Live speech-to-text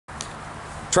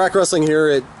Track wrestling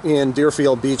here in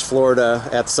Deerfield Beach, Florida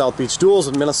at South Beach Duels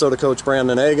with Minnesota coach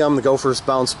Brandon Eggum. The Gophers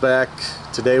bounced back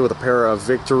today with a pair of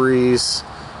victories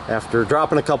after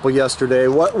dropping a couple yesterday.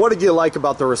 What did you like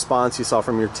about the response you saw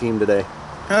from your team today?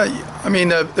 I mean,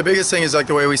 the biggest thing is like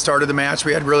the way we started the match.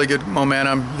 We had really good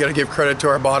momentum. You got to give credit to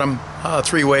our bottom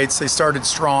three weights. They started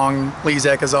strong.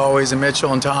 Lezak, as always, and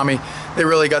Mitchell and Tommy. They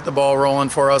really got the ball rolling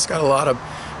for us. Got a lot of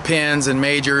pins and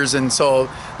majors, and so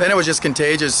then it was just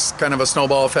contagious, kind of a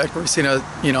snowball effect. We've seen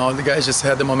the guys just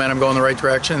had the momentum go in the right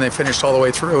direction, and they finished all the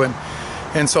way through,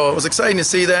 and so it was exciting to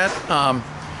see that.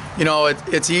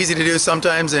 It's easy to do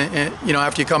sometimes, and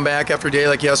after you come back after a day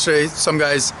like yesterday, some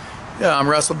guys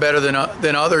wrestled better than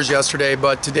others yesterday,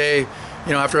 but today,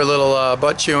 after a little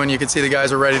butt chewing, you could see the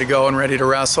guys are ready to go and ready to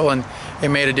wrestle, and it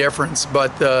made a difference.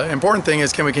 But the important thing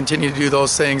is, can we continue to do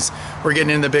those things? We're getting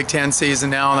into the Big Ten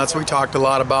season now, and that's what we talked a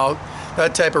lot about.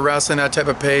 That type of wrestling, that type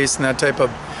of pace, and that type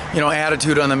of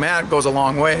attitude on the mat goes a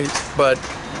long way. But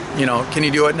can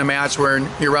you do it in a match where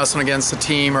you're wrestling against a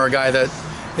team or a guy that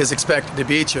is expected to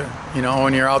beat you?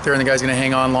 When you're out there and the guy's going to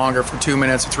hang on longer for 2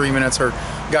 minutes or 3 minutes, or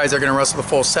guys are going to wrestle the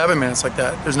full 7 minutes like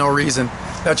that. There's no reason.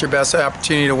 That's your best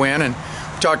opportunity to win, and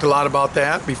we talked a lot about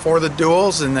that before the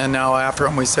duels, and then now after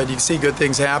them we said you see good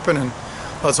things happen, and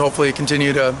let's hopefully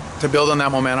continue to build on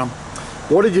that momentum.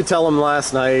 What did you tell them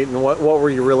last night, and what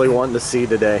were you really wanting to see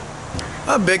today?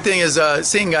 A big thing is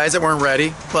seeing guys that weren't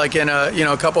ready, like in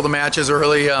a couple of the matches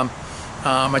early.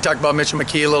 I talked about Mitchell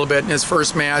McKee a little bit in his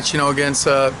first match, against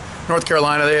North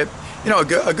Carolina. They had,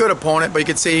 a good opponent, but you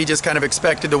could see he just kind of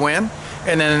expected to win.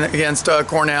 And then against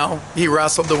Cornell, he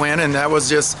wrestled to win, and that was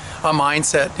just a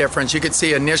mindset difference. You could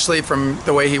see initially from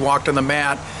the way he walked on the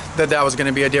mat that was going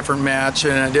to be a different match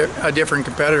and a different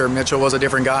competitor. Mitchell was a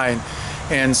different guy,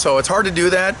 and so it's hard to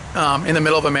do that in the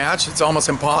middle of a match. It's almost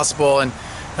impossible, and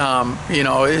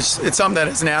it's something that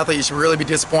as an athlete you should really be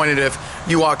disappointed if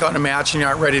you walk out in a match and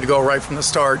you're not ready to go right from the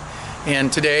start.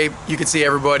 And today you could see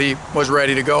everybody was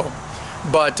ready to go.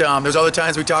 But there's other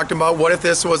times we talked about, what if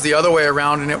this was the other way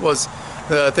around and it was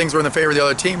things were in the favor of the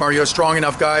other team? Are you a strong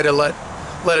enough guy to let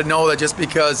it know that just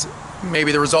because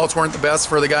maybe the results weren't the best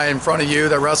for the guy in front of you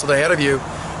that wrestled ahead of you,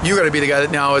 you got to be the guy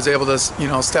that now is able to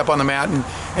step on the mat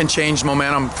and change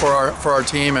momentum for our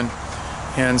team.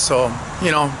 And so,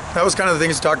 that was kind of the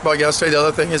things we talked about yesterday. The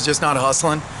other thing is just not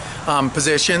hustling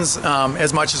positions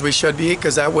as much as we should be,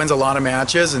 because that wins a lot of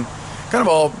matches, and kind of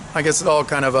all, I guess it all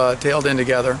kind of tailed in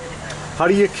together. How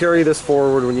do you carry this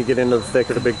forward when you get into the thick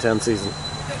of the Big Ten season?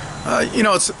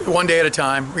 It's one day at a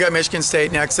time. We got Michigan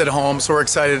State next at home, so we're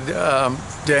excited to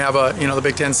have the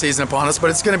Big Ten season upon us, but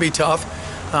it's going to be tough.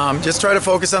 Just try to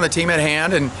focus on the team at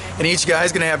hand, and each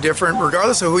guy's going to have different,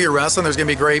 regardless of who you're wrestling, there's going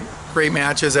to be great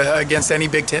matches against any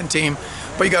Big Ten team,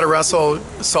 but you got to wrestle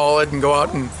solid and go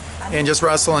out and just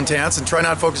wrestle intense and try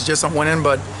not to focus just on winning,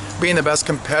 but being the best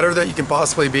competitor that you can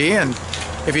possibly be. And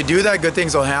if you do that, good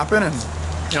things will happen, and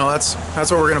that's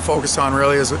what we're going to focus on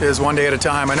really is one day at a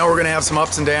time. I know we're going to have some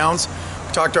ups and downs.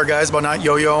 We talked to our guys about not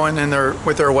yo-yoing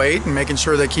with their weight and making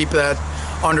sure they keep that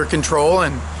under control,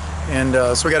 and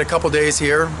so we got a couple days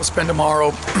here. We'll spend tomorrow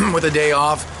with a day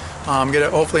off, get to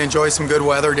hopefully enjoy some good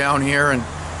weather down here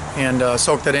and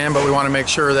soak that in, but we want to make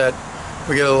sure that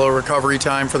we get a little recovery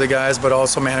time for the guys, but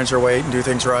also manage their weight and do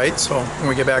things right, so when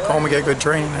we get back home we get good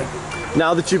training.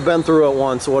 Now that you've been through it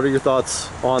once, what are your thoughts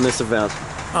on this event?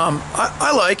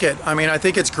 I like it. I mean, I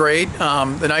think it's great.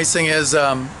 The nice thing is,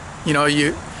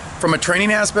 from a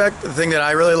training aspect, the thing that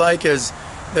I really like is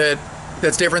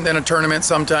that's different than a tournament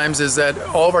sometimes is that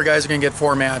all of our guys are going to get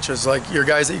 4 matches. Like your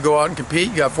guys that you go out and compete,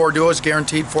 you got 4 duels,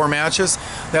 guaranteed 4 matches.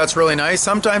 That's really nice.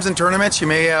 Sometimes in tournaments you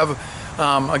may have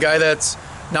a guy that's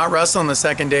not wrestling the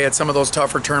second day at some of those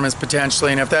tougher tournaments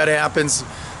potentially, and if that happens,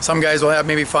 some guys will have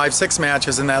maybe 5-6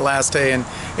 matches in that last day, and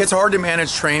it's hard to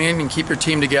manage training and keep your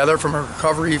team together from a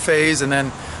recovery phase and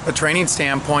then a training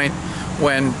standpoint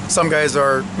when some guys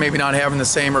are maybe not having the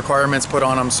same requirements put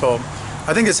on them. So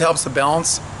I think this helps the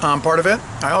balance part of it.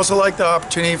 I also like the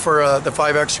opportunity for the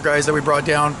 5 extra guys that we brought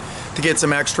down to get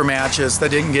some extra matches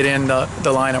that didn't get in the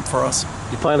lineup for us.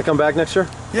 You plan to come back next year?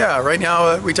 Yeah, right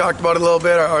now we talked about it a little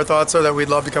bit. Our thoughts are that we'd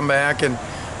love to come back, and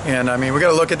I mean, we got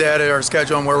to look at that at our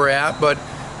schedule and where we're at, but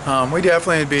we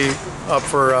definitely would be up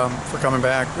for coming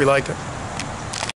back. We liked it.